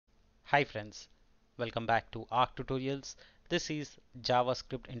Hi friends, welcome back to ARC Tutorials. This is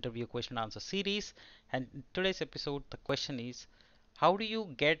JavaScript interview question answer series, and in today's episode the question is how do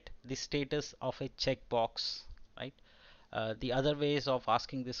you get the status of a checkbox, right? The other ways of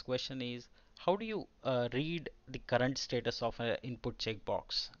asking this question is how do you read the current status of an input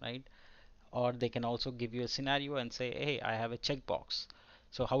checkbox, right? Or they can also give you a scenario and say, hey, I have a checkbox.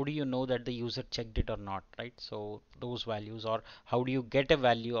 So how do you know that the user checked it or not, right? So those values, or how do you get a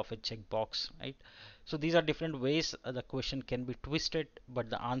value of a checkbox, right? So these are different ways the question can be twisted, but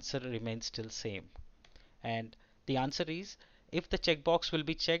the answer remains still same. And the answer is, if the checkbox will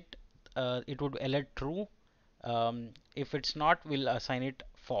be checked, it would alert true. If it's not, we'll assign it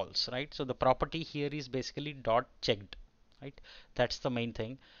false, right? So the property here is basically dot checked, right? That's the main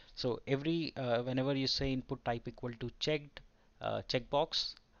thing. So every whenever you say input type equal to checked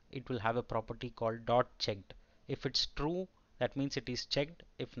checkbox, it will have a property called dot checked. If it's true, that means it is checked.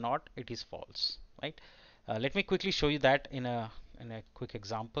 If not, it is false, right? Let me quickly show you that in a quick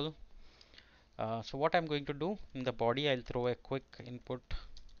example. So what I'm going to do in the body, I'll throw a quick input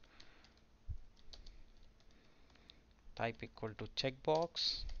type equal to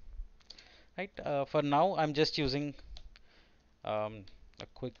checkbox, right? For now, I'm just using a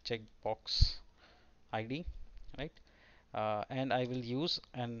quick checkbox ID, right? And I will use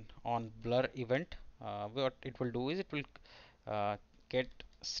an on blur event. What it will do is it will get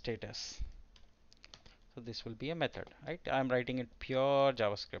status. So this will be a method, right? I'm writing it pure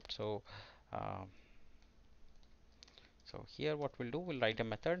JavaScript. Uh, so here what we'll do, we'll write a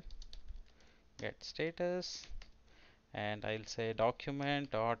method get status, and I'll say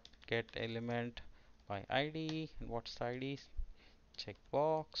document dot get element by ID. And what's the ID?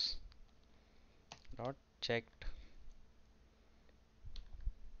 Checkbox dot checked,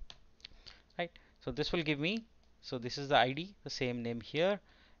 right? So this will give me, so this is the ID, the same name here,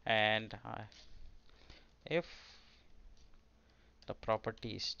 and if the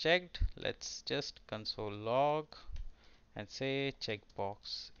property is checked, let's just console log and say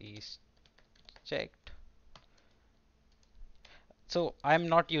checkbox is checked. So I'm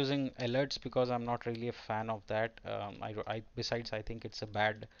not using alerts because I'm not really a fan of that. Besides, I think it's a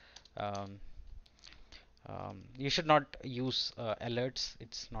bad. Um, you should not use alerts.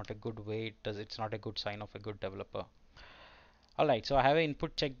 It's not a good way. It's not a good sign of a good developer. All right. So I have an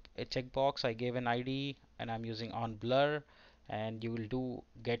input a checkbox. I gave an ID, and I'm using on blur, and you will do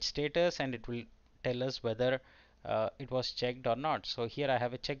get status, and it will tell us whether it was checked or not. So here I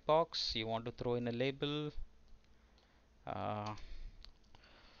have a checkbox. You want to throw in a label. Uh,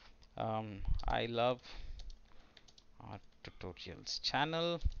 I love our tutorials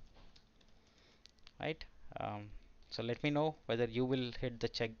channel, right? um, so let me know whether you will hit the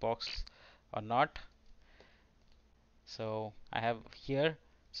checkbox or not. So I have here,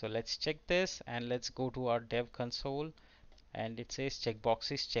 so let's check this and let's go to our dev console, and it says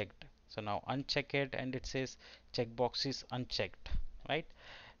checkbox is checked. So now uncheck it and it says checkbox is unchecked, right?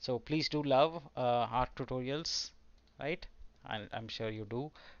 So please do love our tutorials, right? And I'm sure you do.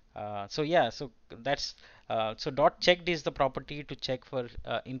 So yeah, so that's so dot checked is the property to check for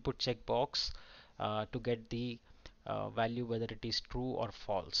input checkbox to get the value whether it is true or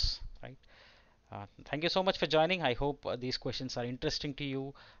false, right? Thank you so much for joining. I hope these questions are interesting to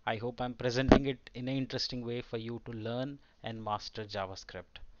you. I hope I'm presenting it in an interesting way for you to learn and master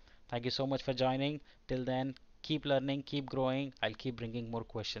JavaScript. Thank you so much for joining. Till then, keep learning, keep growing. I'll keep bringing more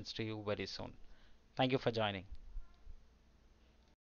questions to you very soon. Thank you for joining.